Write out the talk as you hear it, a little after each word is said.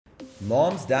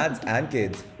Moms, dads, and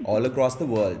kids all across the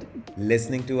world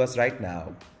listening to us right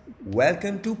now.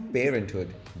 Welcome to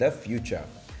Parenthood, the Future,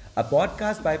 a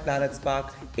podcast by Planet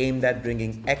Spark aimed at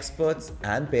bringing experts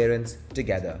and parents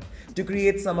together to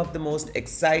create some of the most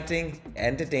exciting,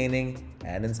 entertaining,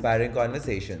 and inspiring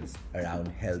conversations around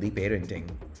healthy parenting.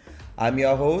 I'm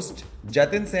your host,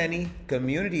 Jatin Saini,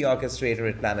 community orchestrator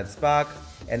at Planet Spark,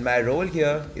 and my role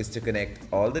here is to connect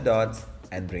all the dots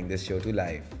and bring this show to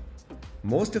life.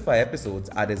 Most of our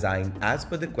episodes are designed as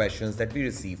per the questions that we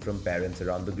receive from parents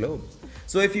around the globe.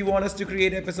 So if you want us to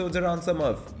create episodes around some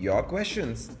of your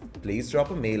questions, please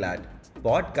drop a mail at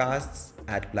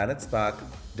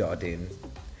podcasts@planetspark.in.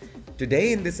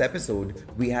 Today in this episode,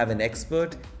 we have an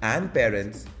expert and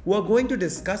parents who are going to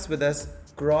discuss with us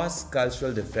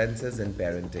cross-cultural differences in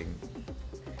parenting.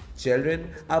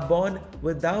 Children are born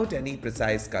without any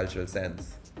precise cultural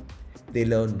sense. They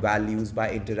learn values by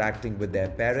interacting with their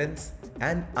parents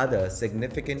and other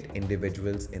significant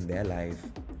individuals in their life.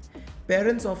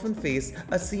 Parents often face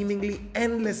a seemingly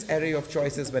endless array of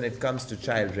choices when it comes to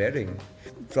child rearing.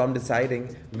 From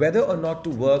deciding whether or not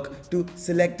to work, to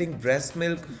selecting breast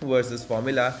milk versus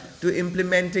formula, to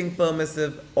implementing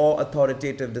permissive or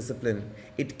authoritative discipline,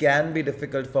 it can be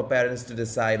difficult for parents to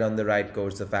decide on the right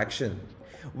course of action.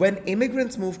 When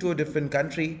immigrants move to a different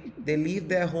country, they leave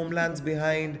their homelands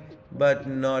behind, but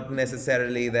not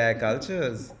necessarily their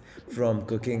cultures. From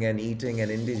cooking and eating an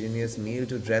indigenous meal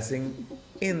to dressing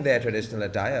in their traditional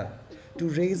attire, to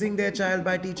raising their child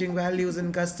by teaching values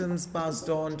and customs passed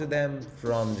on to them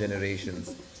from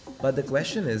generations. But the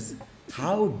question is,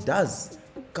 how does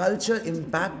culture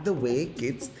impact the way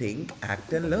kids think,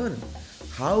 act, and learn?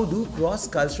 How do cross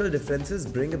cultural differences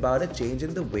bring about a change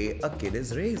in the way a kid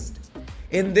is raised?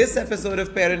 In this episode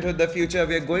of Parenthood the Future,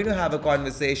 we are going to have a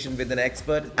conversation with an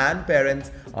expert and parents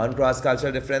on cross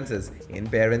cultural differences in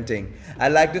parenting.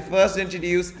 I'd like to first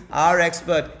introduce our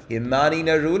expert, Himani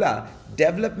Narula,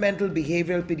 developmental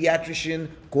behavioral pediatrician,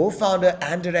 co founder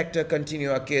and director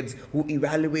Continua Kids, who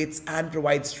evaluates and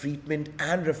provides treatment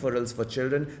and referrals for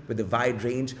children with a wide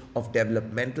range of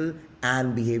developmental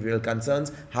and behavioral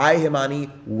concerns. Hi, Himani.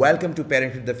 Welcome to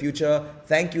Parenthood the Future.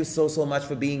 Thank you so much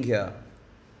for being here.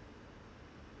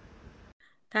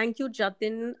 Thank you,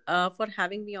 Jatin, for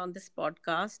having me on this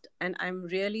podcast. And I'm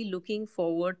really looking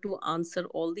forward to answer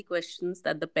all the questions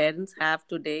that the parents have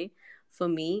today for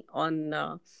me on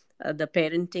the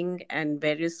parenting and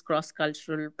various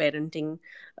cross-cultural parenting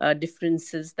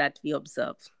differences that we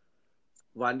observe.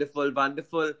 Wonderful,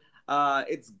 wonderful.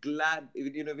 It's glad,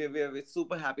 we're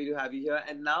super happy to have you here.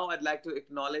 And now I'd like to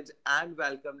acknowledge and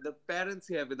welcome the parents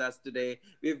here with us today.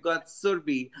 We've got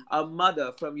Surbi, a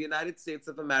mother from United States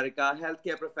of America,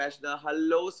 healthcare professional.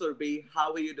 Hello, Surbi.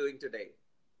 How are you doing today?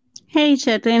 Hey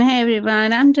Chetan, hey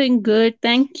everyone. I'm doing good.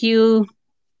 Thank you.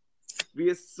 We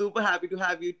are super happy to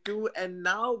have you too. And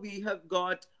now we have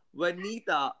got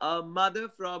Vanita, a mother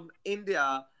from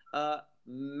India, a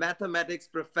mathematics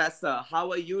professor.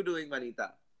 How are you doing,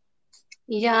 Vanita?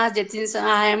 Yeah, Jatin, so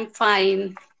I am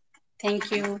fine.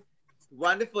 Thank you.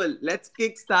 Wonderful. Let's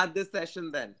kickstart this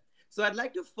session then. So I'd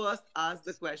like to first ask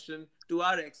the question to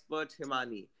our expert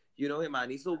Himani.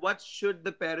 Himani, so what should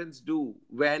the parents do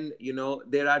when,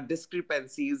 there are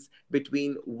discrepancies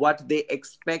between what they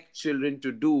expect children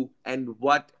to do and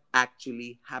what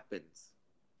actually happens?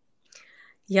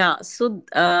 Yeah, so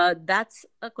that's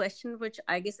a question which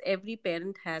I guess every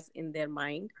parent has in their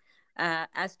mind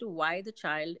as to why the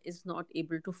child is not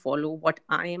able to follow what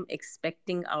I am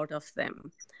expecting out of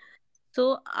them.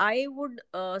 So I would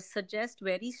suggest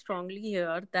very strongly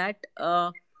here that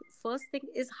first thing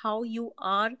is how you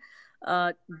are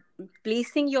uh,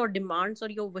 placing your demands or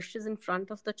your wishes in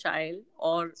front of the child,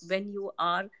 or when you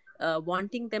are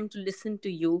wanting them to listen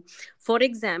to you. For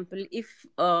example, if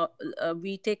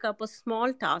we take up a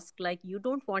small task, like you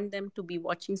don't want them to be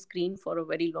watching screen for a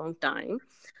very long time,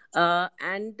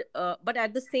 and but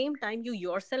at the same time you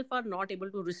yourself are not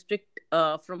able to restrict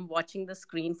from watching the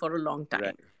screen for a long Right.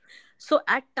 time. So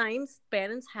at times,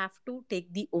 parents have to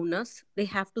take the onus. They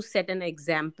have to set an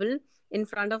example in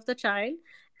front of the child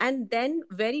and then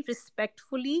very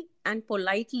respectfully and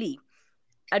politely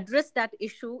address that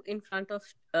issue in front of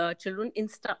children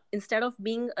instead of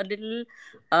being a little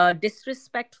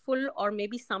disrespectful, or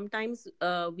maybe sometimes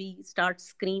we start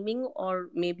screaming,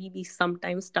 or maybe we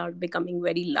sometimes start becoming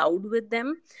very loud with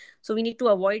them. So we need to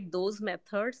avoid those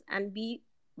methods and be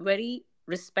very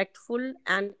respectful,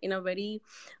 and in a very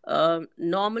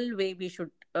normal way we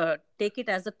should take it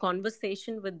as a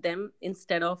conversation with them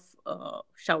instead of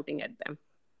shouting at them.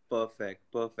 Perfect,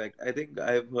 perfect. I think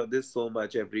I've heard this so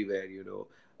much everywhere.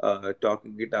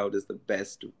 talking it out is the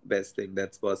best thing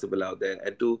that's possible out there.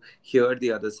 And to hear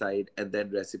the other side and then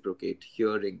reciprocate,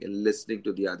 hearing and listening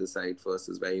to the other side first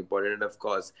is very important. And of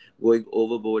course, going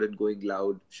overboard and going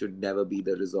loud should never be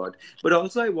the resort. But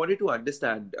also, I wanted to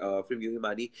understand from you,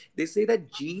 Himani. They say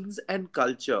that genes and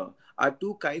culture are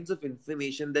two kinds of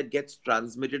information that gets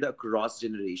transmitted across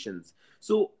generations.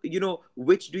 So,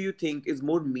 which do you think is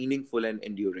more meaningful and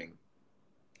enduring?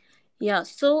 Yeah,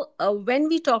 so when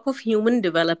we talk of human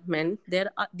development,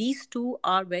 these two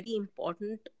are very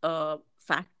important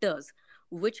factors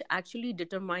which actually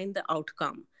determine the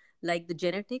outcome, like the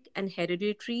genetic and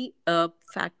hereditary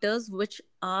factors, which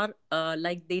are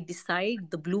like they decide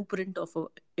the blueprint of an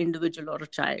individual or a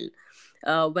child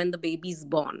when the baby is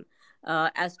born.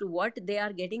 As to what they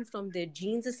are getting from their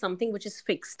genes is something which is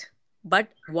fixed, but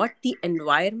what the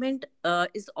environment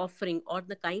is offering, or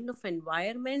the kind of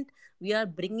environment we are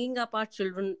bringing up our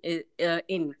children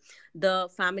in, the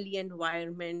family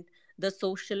environment, the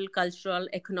social, cultural,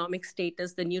 economic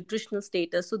status, the nutritional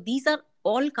status, so these are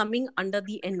all coming under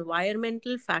the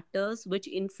environmental factors which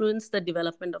influence the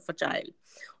development of a child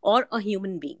or a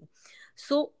human being.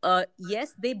 So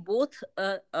yes, they both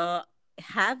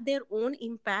have their own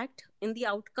impact in the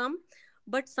outcome,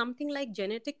 but something like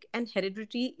genetic and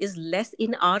hereditary is less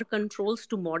in our controls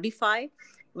to modify,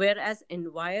 whereas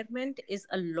environment is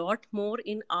a lot more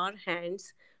in our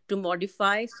hands to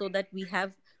modify, so that we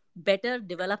have better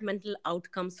developmental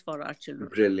outcomes for our children.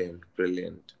 Brilliant,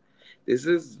 brilliant. This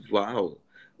is wow.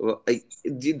 Well,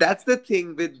 that's the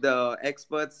thing with the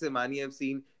experts, Simani. I've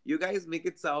seen you guys make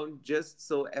it sound just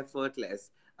so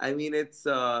effortless. I mean, it's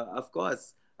of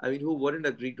course. I mean, who wouldn't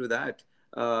agree to that?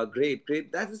 Great,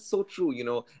 great. That is so true.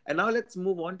 And now let's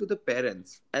move on to the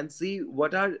parents and see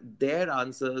what are their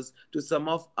answers to some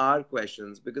of our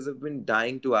questions, because I've been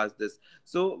dying to ask this.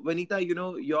 So, Vanita,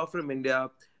 you're from India,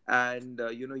 and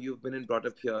you've been brought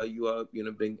up here. You are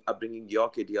upbringing your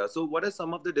kid here. So, what are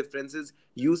some of the differences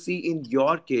you see in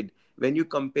your kid when you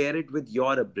compare it with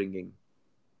your upbringing?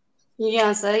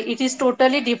 Yeah, sir, it is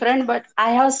totally different. But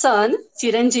I have son,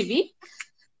 Chiranjeevi.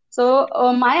 So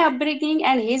my upbringing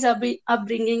and his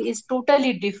upbringing is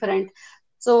totally different.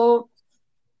 So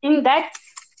in that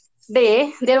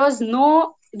day, there was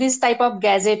no this type of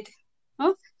gadget.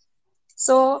 huh?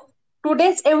 So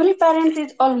today's every parent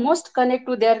is almost connect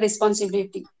to their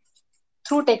responsibility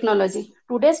through technology.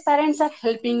 Today's parents are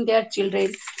helping their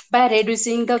children by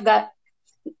reducing the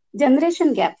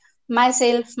generation gap.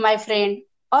 Myself, my friend,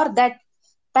 or that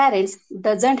parents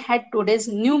doesn't have today's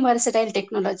new versatile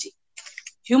technology.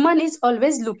 Human is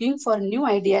always looking for new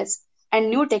ideas and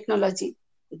new technology.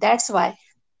 That's why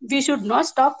we should not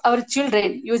stop our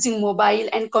children using mobile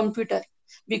and computer,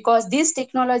 because this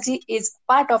technology is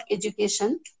part of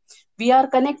education. We are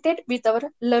connected with our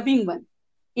loving one.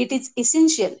 It is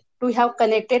essential to have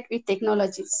connected with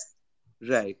technologies.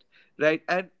 Right, right.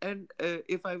 And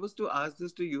if I was to ask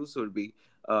this to you, Surbi,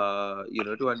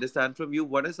 to understand from you,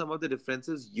 what are some of the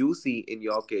differences you see in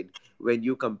your kid when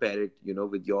you compare it,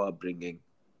 with your upbringing?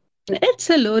 It's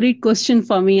a loaded question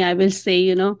for me, I will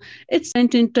say, it's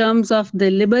in terms of the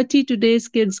liberty today's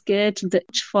kids get, the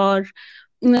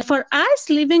for us,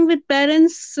 living with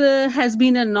parents has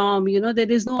been a norm.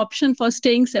 There is no option for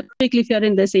staying separately if you're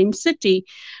in the same city.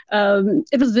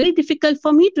 It was very difficult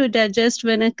for me to digest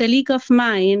when a colleague of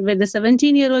mine, with a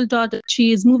 17-year-old daughter,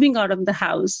 she is moving out of the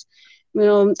house.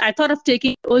 I thought of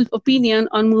taking old opinion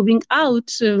on moving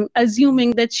out,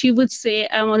 assuming that she would say,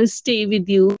 "I want to stay with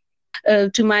you."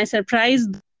 To my surprise,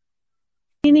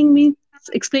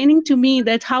 explaining to me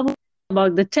that how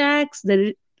about the tax,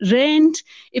 the rent,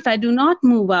 if I do not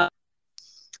move out.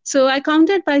 So I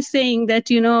countered by saying that,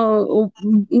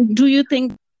 do you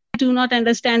think I do not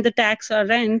understand the tax or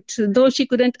rent? Though she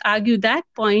couldn't argue that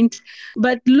point,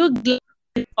 but looked like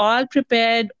all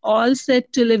prepared, all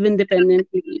set to live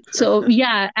independently. So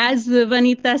yeah, as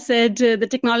Vanita said, the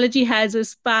technology has a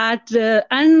part,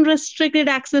 unrestricted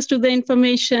access to the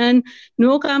information,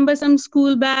 no cumbersome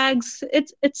school bags.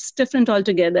 It's different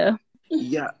altogether.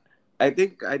 Yeah, I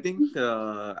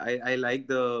like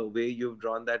the way you've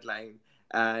drawn that line.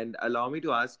 And allow me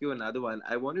to ask you another one.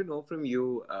 I want to know from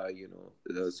you,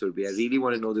 Surbi, I really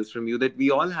want to know this from you, that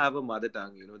we all have a mother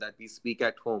tongue, that we speak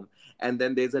at home, and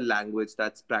then there's a language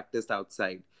that's practiced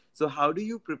outside. So how do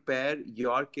you prepare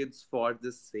your kids for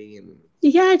the same?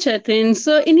 Yeah, Chatin.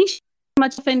 So initially,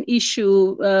 much of an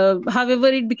issue. However,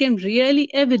 it became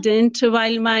really evident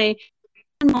while my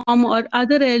mom or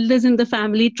other elders in the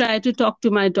family tried to talk to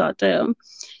my daughter.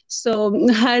 So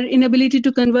her inability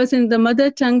to converse in the mother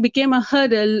tongue became a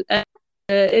hurdle.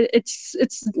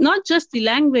 It's not just the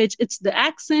language, it's the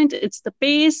accent, it's the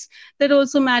pace that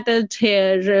also mattered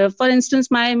here. For instance,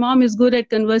 my mom is good at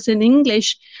conversing in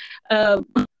English.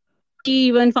 She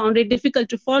even found it difficult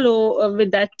to follow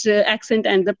with that accent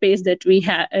and the pace that we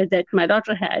have that my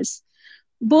daughter has.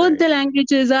 Both Right. the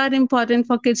languages are important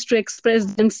for kids to express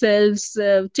themselves,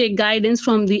 take guidance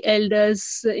from the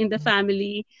elders in the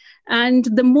family, and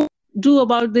the more do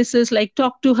about this is like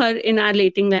talk to her in our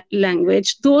Latin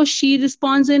language. Though she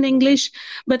responds in English,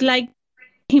 but like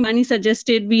Himani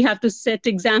suggested, we have to set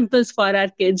examples for our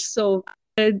kids. So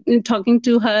talking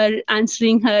to her,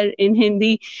 answering her in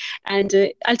Hindi,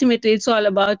 and ultimately it's all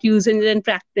about using and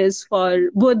practice for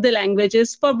both the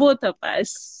languages for both of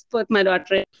us, both my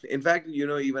daughter. In fact,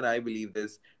 even I believe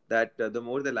this, that the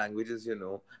more the languages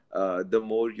the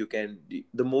more you can,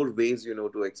 the more ways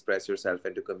to express yourself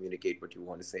and to communicate what you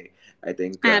want to say. I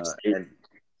think, Absolutely. and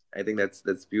I think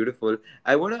that's beautiful.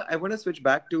 I wanna switch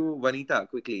back to Vanita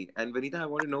quickly, and Vanita, I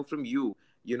want to know from you.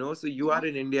 So you Yeah. are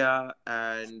in India,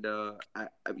 and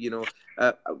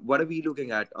what are we looking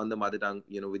at on the mother tongue?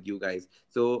 With you guys.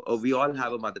 So we all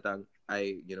have a mother tongue.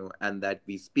 And that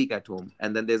we speak at home,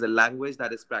 and then there's a language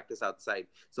that is practiced outside.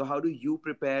 So how do you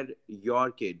prepare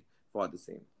your kid for the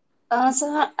same?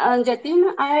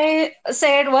 Jatin, I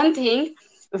said one thing.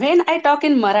 When I talk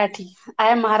in Marathi, I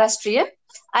am Maharashtrian.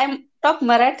 I talk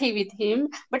Marathi with him,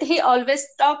 but he always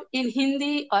talk in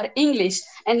Hindi or English,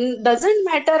 and doesn't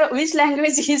matter which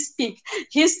language he speak.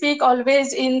 He speak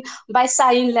always in by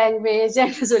sign language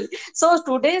and usually. So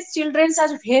today's children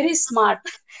are very smart.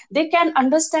 They can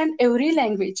understand every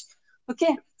language.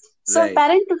 Okay, so Right.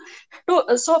 parent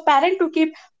to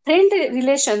keep friendly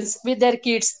relations with their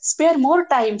kids, spare more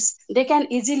times, they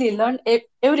can easily learn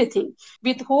everything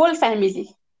with whole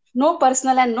family. No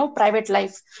personal and no private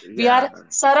life. We Yeah. are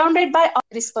surrounded by our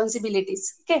responsibilities.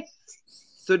 Okay.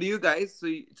 So do you guys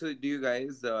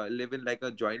live in like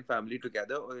a joint family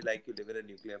together, or like you live in a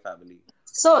nuclear family?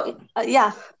 So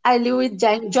yeah, I live with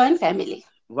joint family.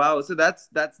 Wow, so that's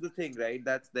the thing, right?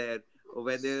 That's there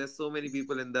when there are so many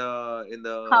people in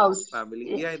the House. family.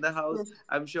 Yes. Yeah, in the house. Yes.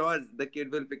 I'm sure the kid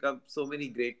will pick up so many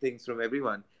great things from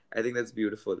everyone. I think that's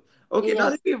beautiful. Okay, now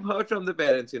Yes. that we've heard from the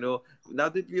parents, now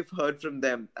that we've heard from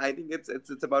them, I think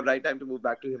it's about right time to move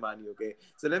back to Himani. Okay,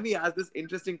 so let me ask this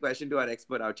interesting question to our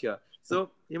expert out here.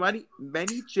 So Himani,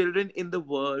 many children in the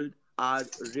world are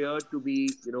reared to be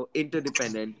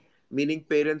interdependent, meaning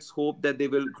parents hope that they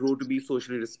will grow to be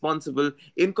socially responsible.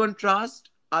 In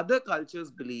contrast, other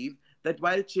cultures believe that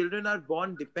while children are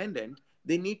born dependent,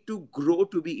 they need to grow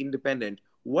to be independent.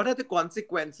 What are the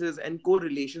consequences and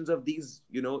correlations of these,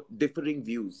 differing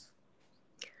views?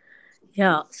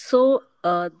 Yeah, so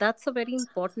that's a very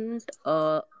important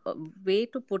way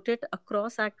to put it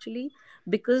across, actually,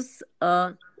 because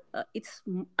I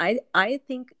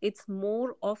think it's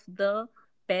more of the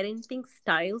parenting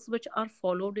styles which are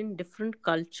followed in different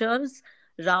cultures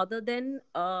rather than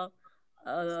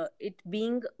it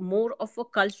being more of a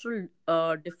cultural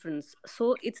difference.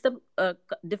 So it's the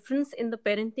difference in the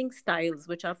parenting styles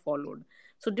which are followed.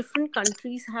 So different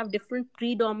countries have different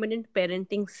predominant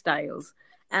parenting styles,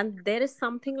 and there is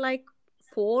something like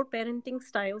four parenting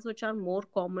styles which are more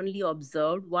commonly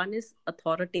observed. One is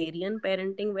authoritarian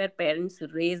parenting, where parents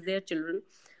raise their children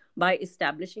by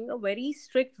establishing a very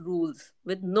strict rules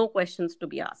with no questions to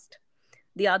be asked.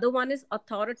 The other one is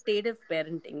authoritative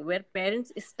parenting, where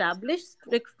parents establish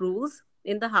strict rules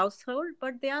in the household,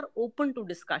 but they are open to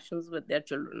discussions with their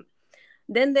children.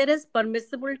 Then there is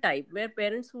permissible type, where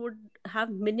parents would have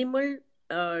minimal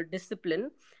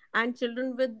discipline, and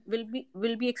children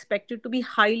will be expected to be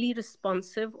highly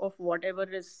responsive of whatever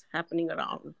is happening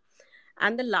around.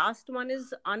 And the last one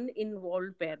is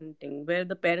uninvolved parenting, where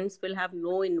the parents will have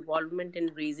no involvement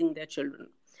in raising their children.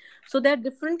 So there are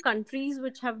different countries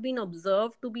which have been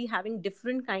observed to be having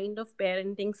different kind of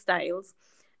parenting styles,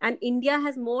 and India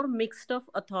has more mixed of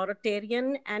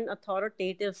authoritarian and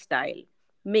authoritative style.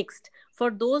 Mixed. For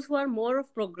those who are more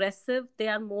of progressive, they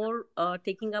are more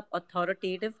taking up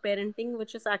authoritative parenting,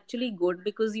 which is actually good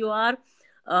because you are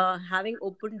having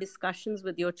open discussions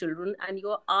with your children and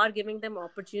you are giving them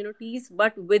opportunities,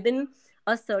 but within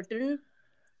a certain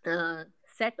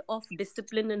set of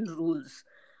discipline and rules.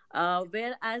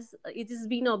 Whereas it has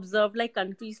been observed like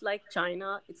countries like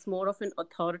China, it's more of an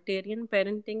authoritarian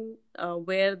parenting,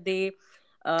 where they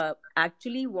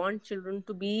actually want children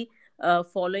to be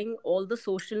following all the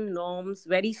social norms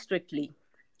very strictly.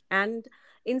 And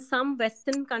in some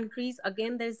Western countries,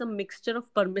 again, there is a mixture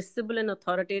of permissible and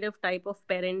authoritative type of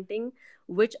parenting,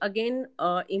 which again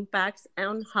impacts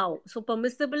on how. So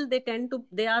permissible,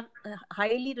 they are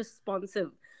highly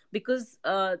responsive, because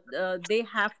they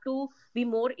have to be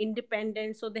more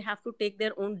independent, so they have to take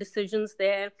their own decisions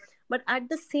there. But at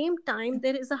the same time,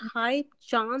 there is a high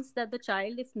chance that the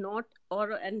child, if not,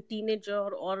 or a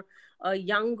teenager or a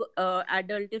young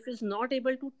adult, if is not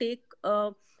able to take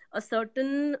a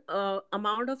certain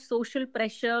amount of social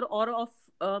pressure or of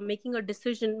making a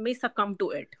decision, may succumb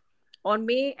to it, or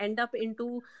may end up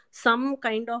into some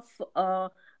kind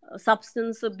of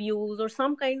substance abuse, or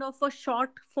some kind of a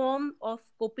short form of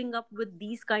coping up with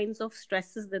these kinds of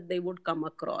stresses that they would come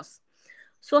across.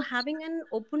 So having an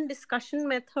open discussion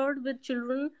method with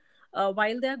children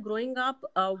while they are growing up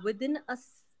within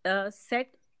a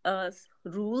set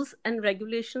rules and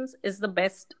regulations is the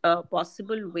best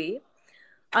possible way.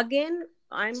 Again,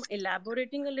 I'm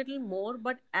elaborating a little more,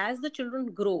 but as the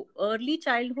children grow, early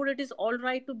childhood, it is all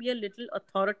right to be a little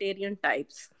authoritarian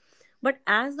types. But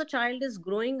as the child is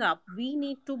growing up, we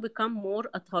need to become more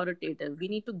authoritative. We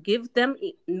need to give them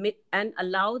and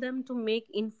allow them to make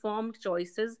informed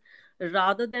choices,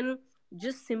 rather than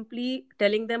just simply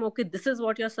telling them, okay, this is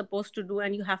what you're supposed to do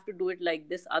and you have to do it like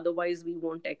this, otherwise we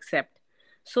won't accept.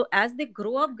 So as they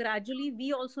grow up gradually,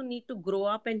 we also need to grow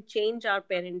up and change our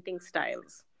parenting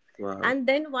styles. Wow. And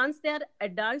then once they are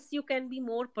adults, you can be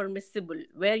more permissible,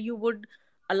 where you would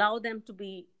allow them to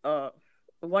be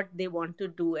what they want to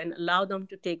do, and allow them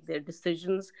to take their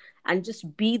decisions, and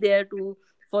just be there to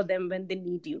for them when they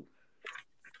need you.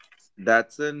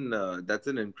 That's an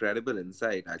incredible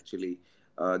insight. Actually,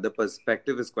 the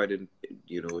perspective is quite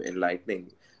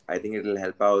enlightening. I think it'll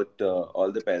help out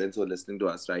all the parents who are listening to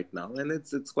us right now, and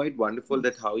it's quite wonderful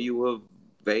that how you have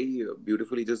very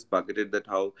beautifully just bucketed that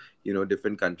how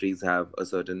different countries have a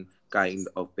certain kind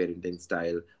of parenting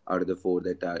style out of the four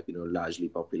that are largely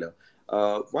popular.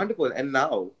 Wonderful. And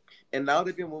now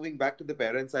that we're moving back to the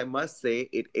parents, I must say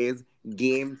it is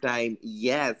game time.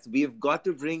 Yes, we've got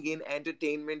to bring in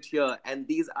entertainment here. And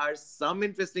these are some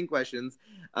interesting questions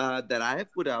that I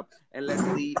have put up. And let's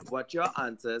see what your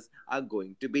answers are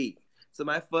going to be. So,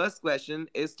 my first question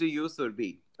is to you,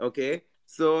 Surbi. Okay.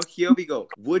 So, here we go.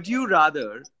 Would you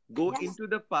rather go into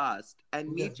the past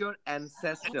and meet your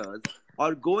ancestors,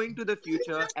 or go into the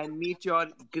future and meet your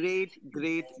great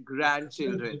great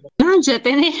grandchildren? Yeah,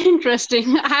 Jatin,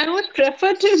 interesting. I would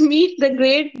prefer to meet the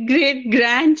great great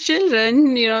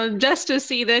grandchildren, just to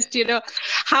see that,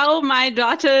 how my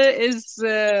daughter is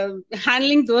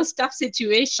handling those tough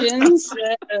situations,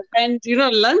 and,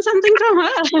 learn something from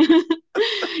her.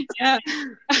 Yeah,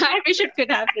 I wish it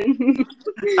could happen.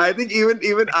 I think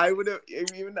even I would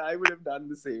have done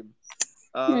the same.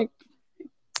 Uh,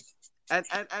 and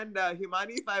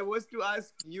Himani, if I was to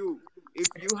ask you, if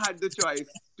you had the choice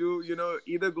to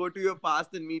either go to your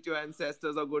past and meet your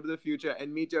ancestors, or go to the future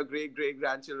and meet your great great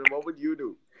grandchildren, what would you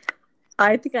do?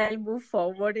 I think I'll move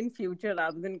forward in future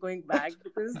rather than going back,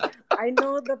 because I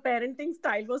know the parenting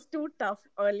style was too tough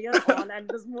earlier on and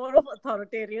was more of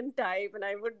authoritarian type, and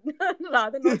I would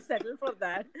rather not settle for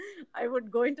that. I would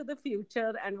go into the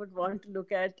future and would want to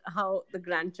look at how the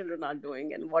grandchildren are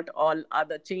doing and what all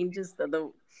other changes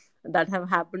that have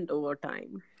happened over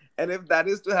time. And if that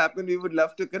is to happen, we would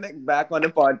love to connect back on a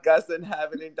podcast and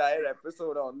have an entire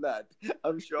episode on that.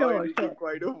 I'm sure Sure, it'll be sure.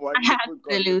 quite a wonderful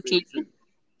Absolutely. conversation.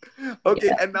 Okay,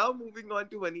 Yeah. and now moving on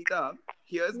to Anita,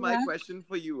 here's my Yeah. question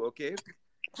for you, okay?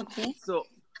 Okay. So,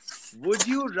 would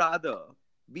you rather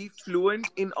be fluent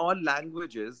in all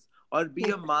languages, or be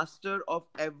a master of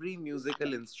every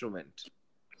musical instrument?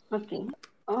 Okay.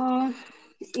 Uh,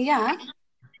 yeah.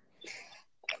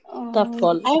 Tough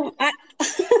call. I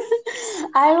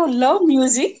I love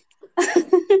music,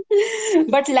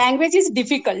 but language is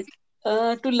difficult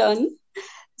to learn.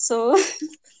 So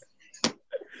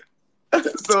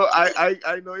So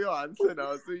I know your answer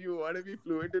now. So you want to be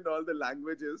fluent in all the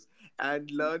languages and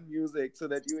learn music so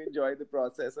that you enjoy the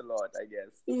process a lot, I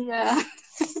guess. yeah.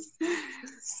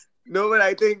 No, but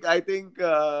I think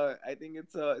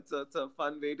it's a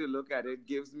fun way to look at it.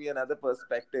 Gives me another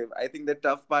perspective. I think the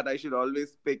tough part I should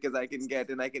always pick as I can get,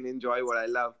 and I can enjoy what I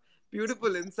love.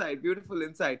 Beautiful insight, beautiful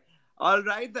insight. All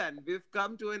right, then we've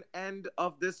come to an end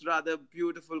of this rather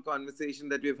beautiful conversation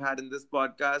that we've had in this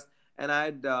podcast, and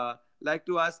I'd like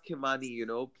to ask Himani,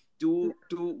 to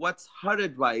what's her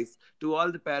advice to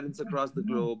all the parents across the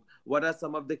globe. What are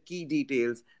some of the key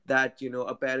details that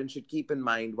a parent should keep in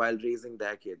mind while raising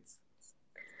their kids?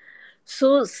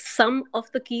 So some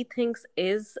of the key things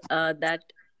is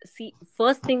that, see,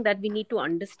 first thing that we need to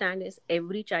understand is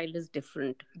every child is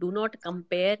different. Do not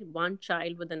compare one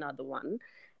child with another one.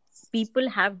 People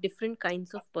have different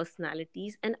kinds of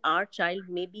personalities, and our child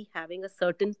may be having a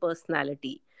certain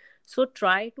personality. So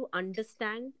try to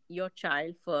understand your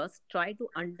child first. Try to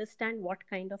understand what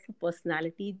kind of a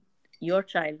personality your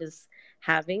child is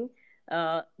having.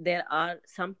 There are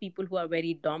some people who are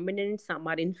very dominant, some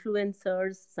are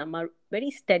influencers, some are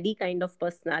very steady kind of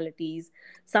personalities,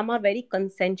 some are very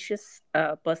conscientious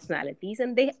personalities,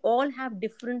 and they all have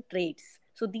different traits.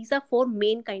 So these are four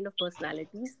main kind of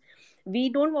personalities. We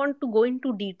don't want to go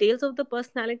into details of the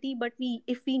personality, but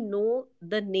if we know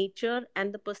the nature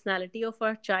and the personality of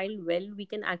our child well, we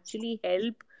can actually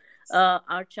help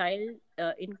our child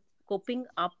in coping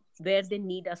up where they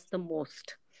need us the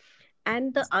most.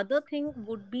 And the other thing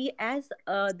would be, as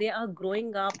they are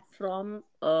growing up from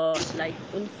like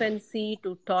infancy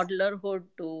to toddlerhood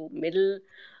to middle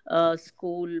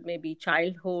school, maybe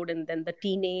childhood, and then the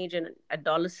teenage and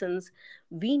adolescence,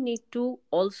 we need to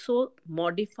also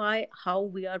modify how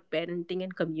we are parenting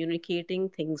and communicating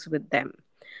things with them.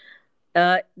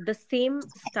 The same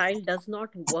style does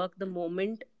not work the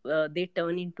moment they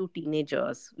turn into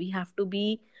teenagers. We have to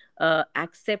be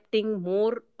accepting,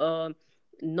 more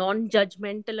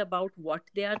non-judgmental about what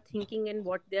they are thinking and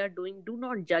what they are doing. Do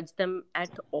not judge them at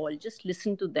all, just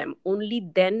listen to them. Only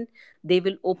then they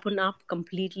will open up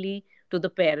completely to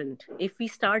the parent. If we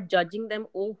start judging them,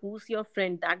 oh, who's your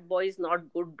friend, that boy is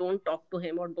not good, don't talk to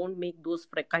him, or don't make those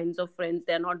kinds of friends,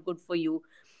 they're not good for you.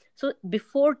 So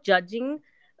before judging,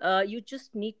 you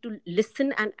just need to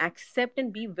listen and accept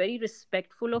and be very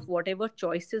respectful of whatever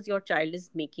choices your child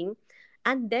is making,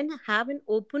 and then have an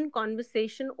open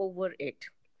conversation over it.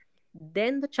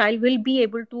 Then the child will be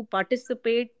able to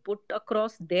participate, put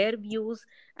across their views,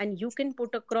 and you can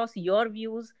put across your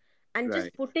views. And just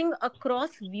Right. putting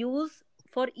across views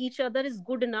for each other is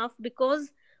good enough,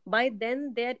 because by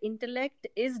then their intellect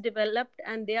is developed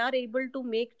and they are able to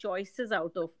make choices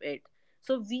out of it.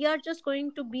 So we are just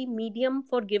going to be medium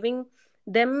for giving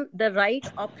them the right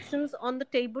options on the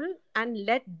table and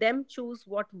let them choose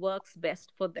what works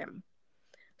best for them.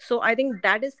 So I think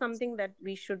that is something that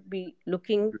we should be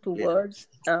looking Yeah. towards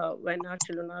when our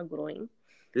children are growing,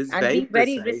 This is and very be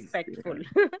very precise. respectful.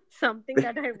 Something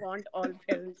that I want all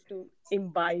parents to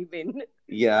imbibe in.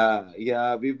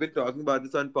 Yeah. We've been talking about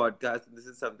this on podcast, and this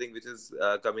is something which is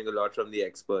coming a lot from the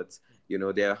experts.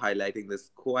 They are highlighting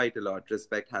this quite a lot.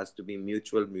 Respect has to be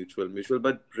mutual,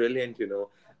 but brilliant.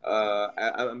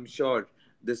 I'm sure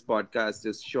this podcast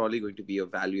is surely going to be a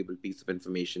valuable piece of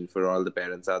information for all the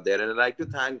parents out there. And I'd like to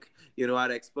thank,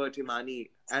 our expert Himani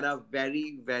and our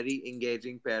very, very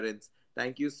engaging parents.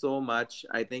 Thank you so much.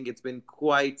 I think it's been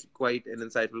quite an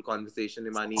insightful conversation,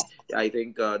 Imani. I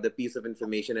think the piece of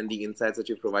information and the insights that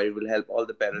you provided will help all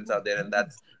the parents out there, and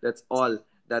that's all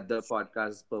that the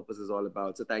podcast purpose is all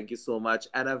about. So thank you so much,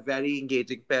 and our very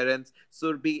engaging parents,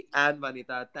 Surbi and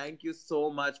Vanita. Thank you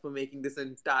so much for making this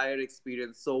entire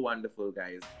experience so wonderful,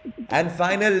 guys. And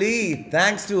finally,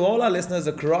 thanks to all our listeners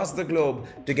across the globe.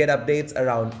 To get updates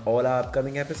around all our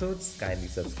upcoming episodes, kindly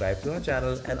subscribe to our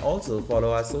channel and also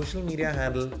follow our social media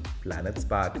handle, Planet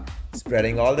Spark.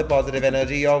 Spreading all the positive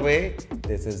energy your way,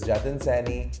 this is Jatin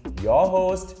Saini, your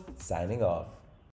host, signing off.